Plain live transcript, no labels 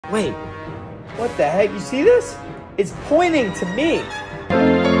Wait, what the heck? You see this? It's pointing to me.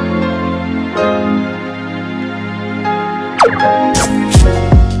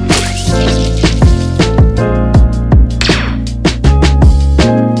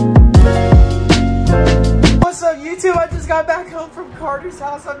 What's up, YouTube? I just got back home from Carter's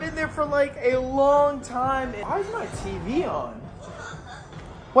house. I've been there for like a long time. Why is my TV on?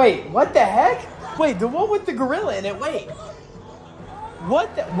 Wait, what the heck? Wait, the one with the gorilla in it. Wait.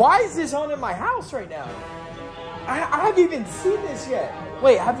 What the? Why is this on in my house right now? I haven't even seen this yet.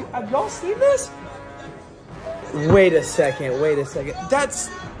 Wait, have y'all seen this? Wait a second. That's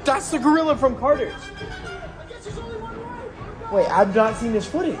the gorilla from Carter's. Wait, I've not seen this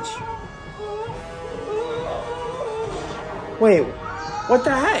footage. Wait, what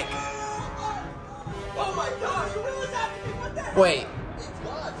the heck? Oh my god, gorilla's after me, what the heck? Wait.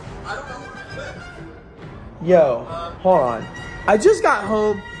 I don't know where it Yo, hold on. I just got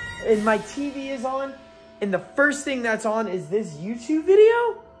home and my TV is on, and the first thing that's on is this YouTube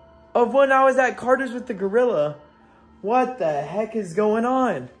video of when I was at Carter's with the gorilla. What the heck is going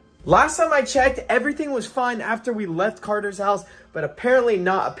on? Last time I checked, everything was fine after we left Carter's house, but apparently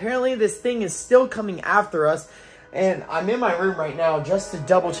not. Apparently this thing is still coming after us, and I'm in my room right now just to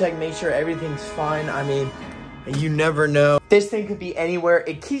double check, make sure everything's fine. I mean, you never know. This thing could be anywhere.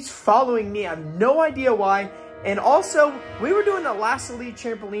 It keeps following me. I have no idea why. And also, we were doing the Last Elite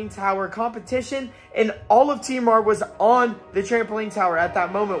Trampoline Tower competition, and all of Team R was on the trampoline tower at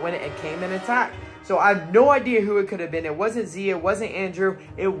that moment when it came and attacked. So I have no idea who it could have been. It wasn't Z, it wasn't Andrew,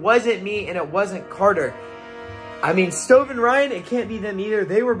 it wasn't me, and it wasn't Carter. I mean, Stove and Ryan, it can't be them either.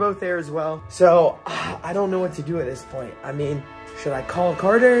 They were both there as well. So I don't know what to do at this point. I mean, should I call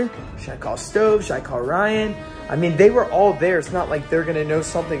Carter? Should I call Stove? Should I call Ryan? I mean, they were all there. It's not like they're gonna know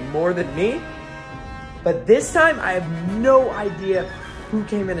something more than me. But this time, I have no idea who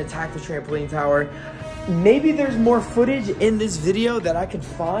came and attacked the trampoline tower. Maybe there's more footage in this video that I could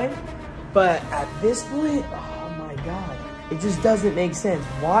find, but at this point, oh my God, it just doesn't make sense.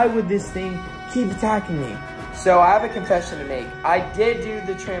 Why would this thing keep attacking me? So I have a confession to make. I did do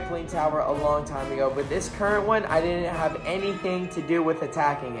the trampoline tower a long time ago, but this current one, I didn't have anything to do with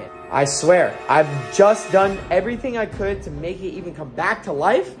attacking it. I swear, I've just done everything I could to make it even come back to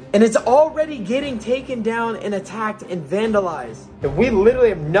life, and it's already getting taken down and attacked and vandalized. And we literally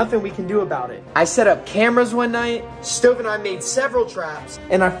have nothing we can do about it. I set up cameras one night, Stove and I made several traps,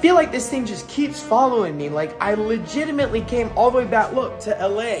 and I feel like this thing just keeps following me. Like, I legitimately came all the way back, look, to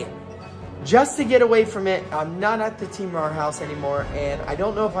LA. Just to get away from it. I'm not at the Team R house anymore, and I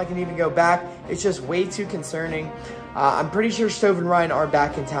don't know if I can even go back. It's just way too concerning. I'm pretty sure Stove and Ryan are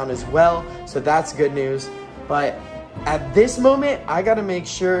back in town as well, so that's good news. But at this moment, I gotta make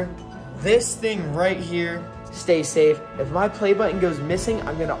sure this thing right here stays safe. If my play button goes missing,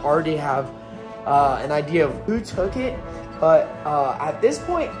 I'm gonna already have an idea of who took it. But at this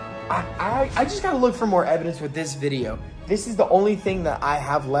point, I just gotta look for more evidence with this video. This is the only thing that I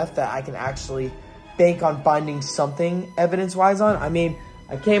have left that I can actually bank on finding something evidence-wise on. I mean,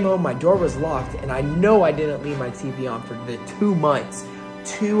 I came home, my door was locked, and I know I didn't leave my TV on for the 2 months.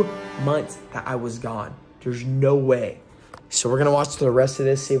 2 months that I was gone. There's no way. So we're gonna watch the rest of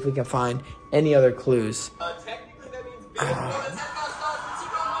this, see if we can find any other clues. Technically that means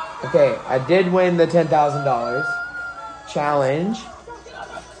big. Okay, I did win the $10,000 challenge.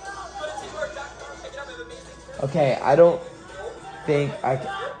 Okay, I don't think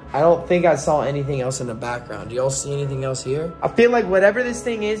I saw anything else in the background. Do y'all see anything else here? I feel like whatever this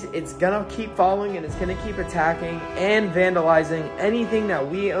thing is, it's gonna keep following and it's gonna keep attacking and vandalizing anything that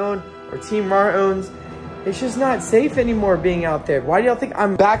we own or Team R owns. It's just not safe anymore being out there. Why do y'all think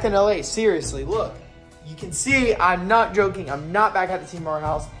I'm back in LA? Seriously, look. You can see I'm not joking. I'm not back at the Team R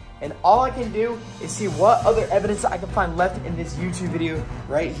house. And all I can do is see what other evidence I can find left in this YouTube video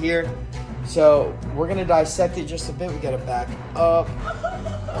right here. So we're gonna dissect it just a bit. We gotta back up.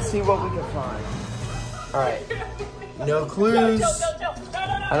 Let's see what we can find. All right, no clues.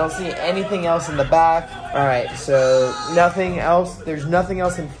 I don't see anything else in the back. All right, so nothing else. There's nothing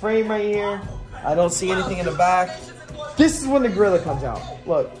else in frame right here. I don't see anything in the back. This is when the gorilla comes out.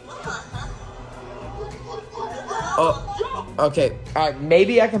 Look. Oh, okay. All right,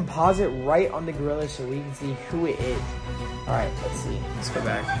 maybe I can pause it right on the gorilla so we can see who it is. All right, let's see. Let's go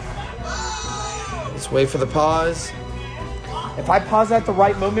back. Let's wait for the pause. If I pause at the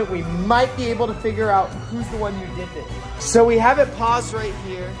right moment, we might be able to figure out who's the one who did this. So we have it paused right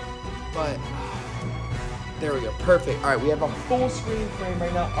here, but there we go, perfect. All right, we have a full screen frame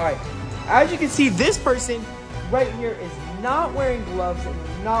right now. All right, as you can see, this person right here is not wearing gloves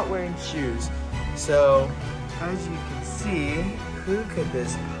and not wearing shoes. So as you can see, Who could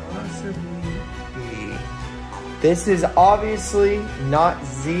this possibly be? This is obviously not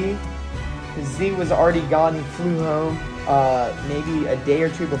Z, because Z was already gone. He flew home maybe a day or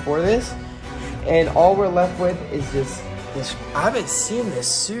two before this. And all we're left with is just this. I haven't seen this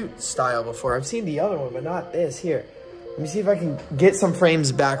suit style before. I've seen the other one, but not this. Here, let me see if I can get some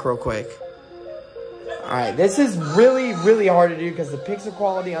frames back real quick. All right, this is really, really hard to do because the pixel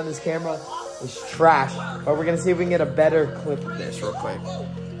quality on this camera is trash. But we're gonna see if we can get a better clip of this real quick.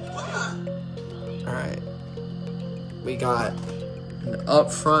 All right, we got an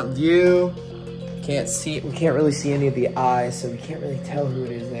up front view. Can't see it. We can't really see any of the eyes, so we can't really tell who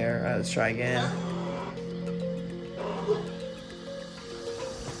it is there. All right, let's try again.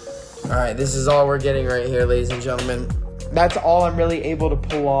 All right, this is all we're getting right here, ladies and gentlemen. That's all I'm really able to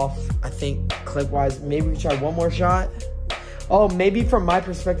pull off, I think, clip-wise. Maybe we try one more shot. Oh, maybe from my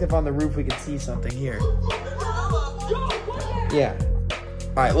perspective on the roof, we could see something here. Yeah.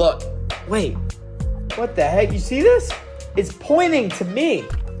 All right, look. Wait. What the heck? You see this? It's pointing to me.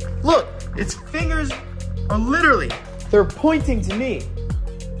 Look, its fingers are literally, they're pointing to me.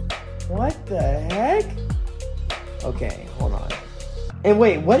 What the heck? Okay, hold on. And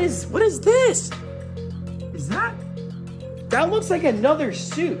wait, what is this? Is that looks like another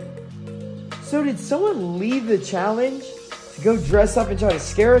suit. So did someone leave the challenge to go dress up and try to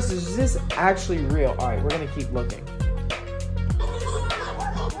scare us? Is this actually real? All right, we're gonna keep looking.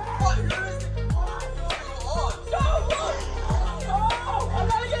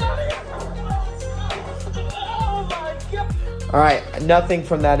 All right, nothing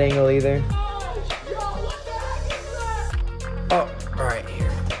from that angle either. Oh, all right,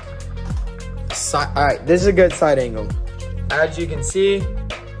 here. All right, this is a good side angle. As you can see,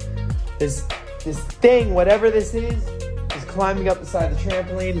 this thing, whatever this is climbing up the side of the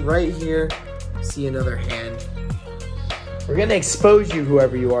trampoline. Right here, see another hand. We're gonna expose you,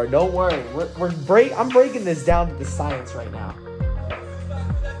 whoever you are. Don't worry. I'm breaking this down to the science right now.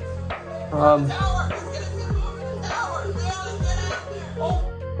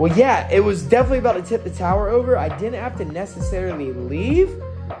 Well, yeah, it was definitely about to tip the tower over. I didn't have to necessarily leave,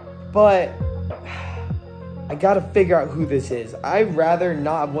 but I gotta figure out who this is. I'd rather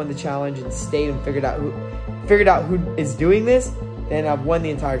not have won the challenge and stayed and figured out who is doing this than I've won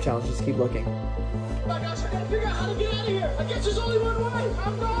the entire challenge. Just keep looking. Oh my gosh, I gotta figure out how to get out of here. I guess there's only one way.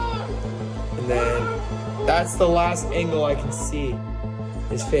 I'm gone. And then that's the last angle I can see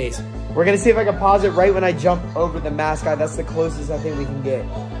his face. We're gonna see if I can pause it right when I jump over the mask guy. That's the closest I think we can get.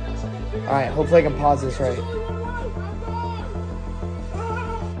 All right, hopefully I can pause this right.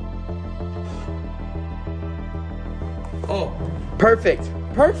 Oh, perfect,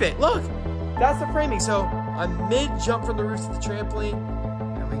 perfect. Look, that's the framing. So I'm mid-jump from the roof to the trampoline,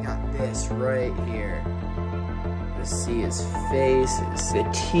 and we got this right here. You see his face, the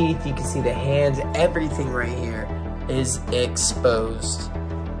teeth, you can see the hands, everything right here is exposed.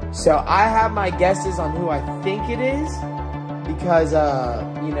 So I have my guesses on who I think it is because,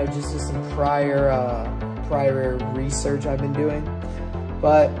 you know, just some prior research I've been doing.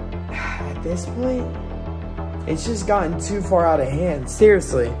 But at this point, it's just gotten too far out of hand.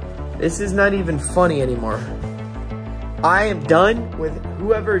 Seriously, this is not even funny anymore. I am done with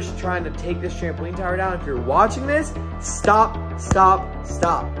whoever's trying to take this trampoline tower down. If you're watching this, stop, stop,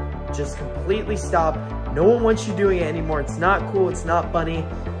 stop. Just completely stop. No one wants you doing it anymore. It's not cool, it's not funny,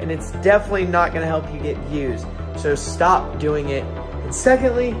 and it's definitely not gonna help you get views. So stop doing it. And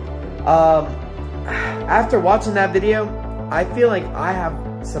secondly, after watching that video, I feel like I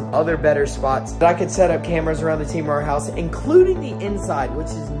have some other better spots that I could set up cameras around the Team Roar house, including the inside, which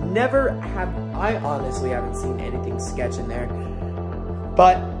is I honestly haven't seen anything sketch in there.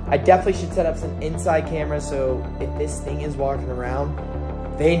 But I definitely should set up some inside cameras so if this thing is walking around,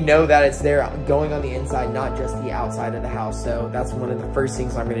 they know that it's there going on the inside, not just the outside of the house. So that's one of the first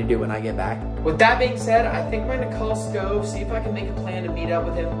things I'm gonna do when I get back. With that being said, I think I'm gonna call Stove, see if I can make a plan to meet up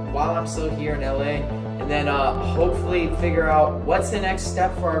with him while I'm still here in LA. And then hopefully figure out what's the next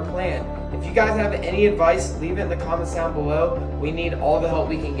step for our plan. If you guys have any advice, leave it in the comments down below. We need all the help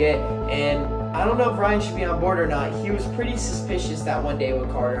we can get. And I don't know if Ryan should be on board or not. He was pretty suspicious that one day with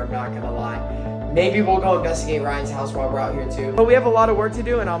Carter, I'm not gonna lie. Maybe we'll go investigate Ryan's house while we're out here too. But we have a lot of work to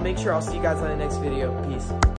do, and I'll make sure I'll see you guys on the next video. Peace.